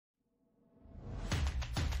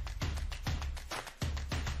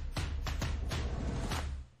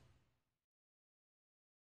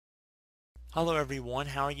Hello everyone,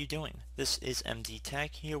 how are you doing? This is MD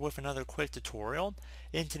Tech here with another quick tutorial.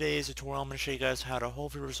 In today's tutorial I'm going to show you guys how to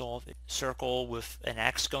hopefully resolve a circle with an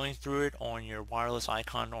X going through it on your wireless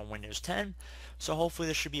icon on Windows 10. So hopefully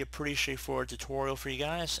this should be a pretty straightforward tutorial for you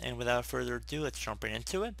guys, and without further ado, let's jump right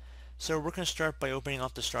into it. So we're going to start by opening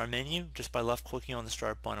up the Start menu just by left clicking on the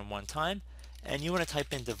Start button one time, and you want to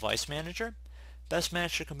type in Device Manager. Best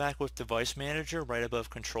match should come back with Device Manager right above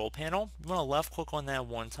Control Panel. You want to left click on that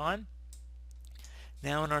one time.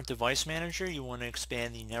 Now in our device manager, you want to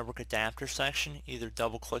expand the network adapter section, either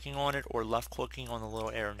double clicking on it or left clicking on the little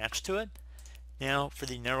arrow next to it. Now for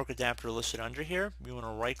the network adapter listed under here, you want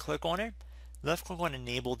to right click on it, left click on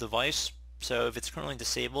enable device. So if it's currently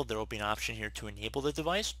disabled, there will be an option here to enable the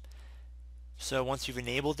device. So once you've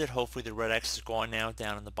enabled it, hopefully the red X is gone now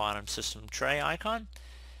down in the bottom system tray icon.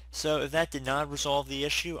 So if that did not resolve the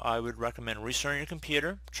issue, I would recommend restarting your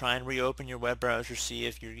computer. Try and reopen your web browser, see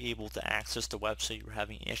if you're able to access the website you were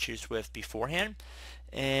having issues with beforehand.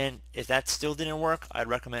 And if that still didn't work, I'd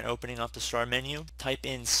recommend opening up the Start menu, type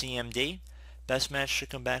in CMD. Best match should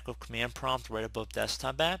come back with command prompt right above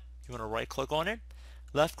desktop app. You want to right click on it,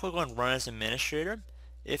 left click on run as administrator.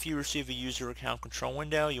 If you receive a user account control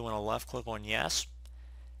window, you want to left click on yes.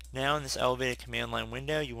 Now in this elevated command line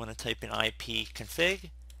window, you want to type in ipconfig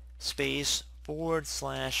space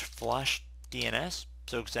 /flush DNS.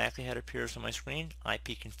 So exactly how it appears on my screen,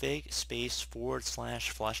 ipconfig space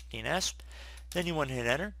 /flush DNS. Then you want to hit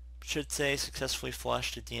enter. It should say successfully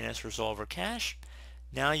flushed to DNS resolver cache.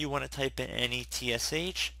 Now you want to type in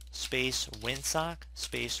netsh space winsock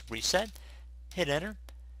space reset. Hit enter.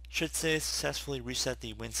 Should say successfully reset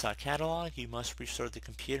the winsock catalog. You must restart the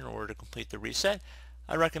computer in order to complete the reset.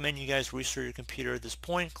 I recommend you guys restart your computer at this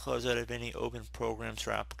point, close out of any open programs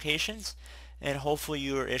or applications, and hopefully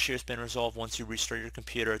your issue has been resolved once you restart your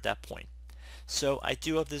computer at that point. So I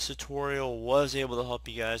do hope this tutorial was able to help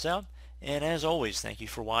you guys out, and as always, thank you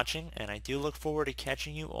for watching, and I do look forward to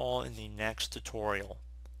catching you all in the next tutorial.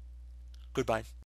 Goodbye.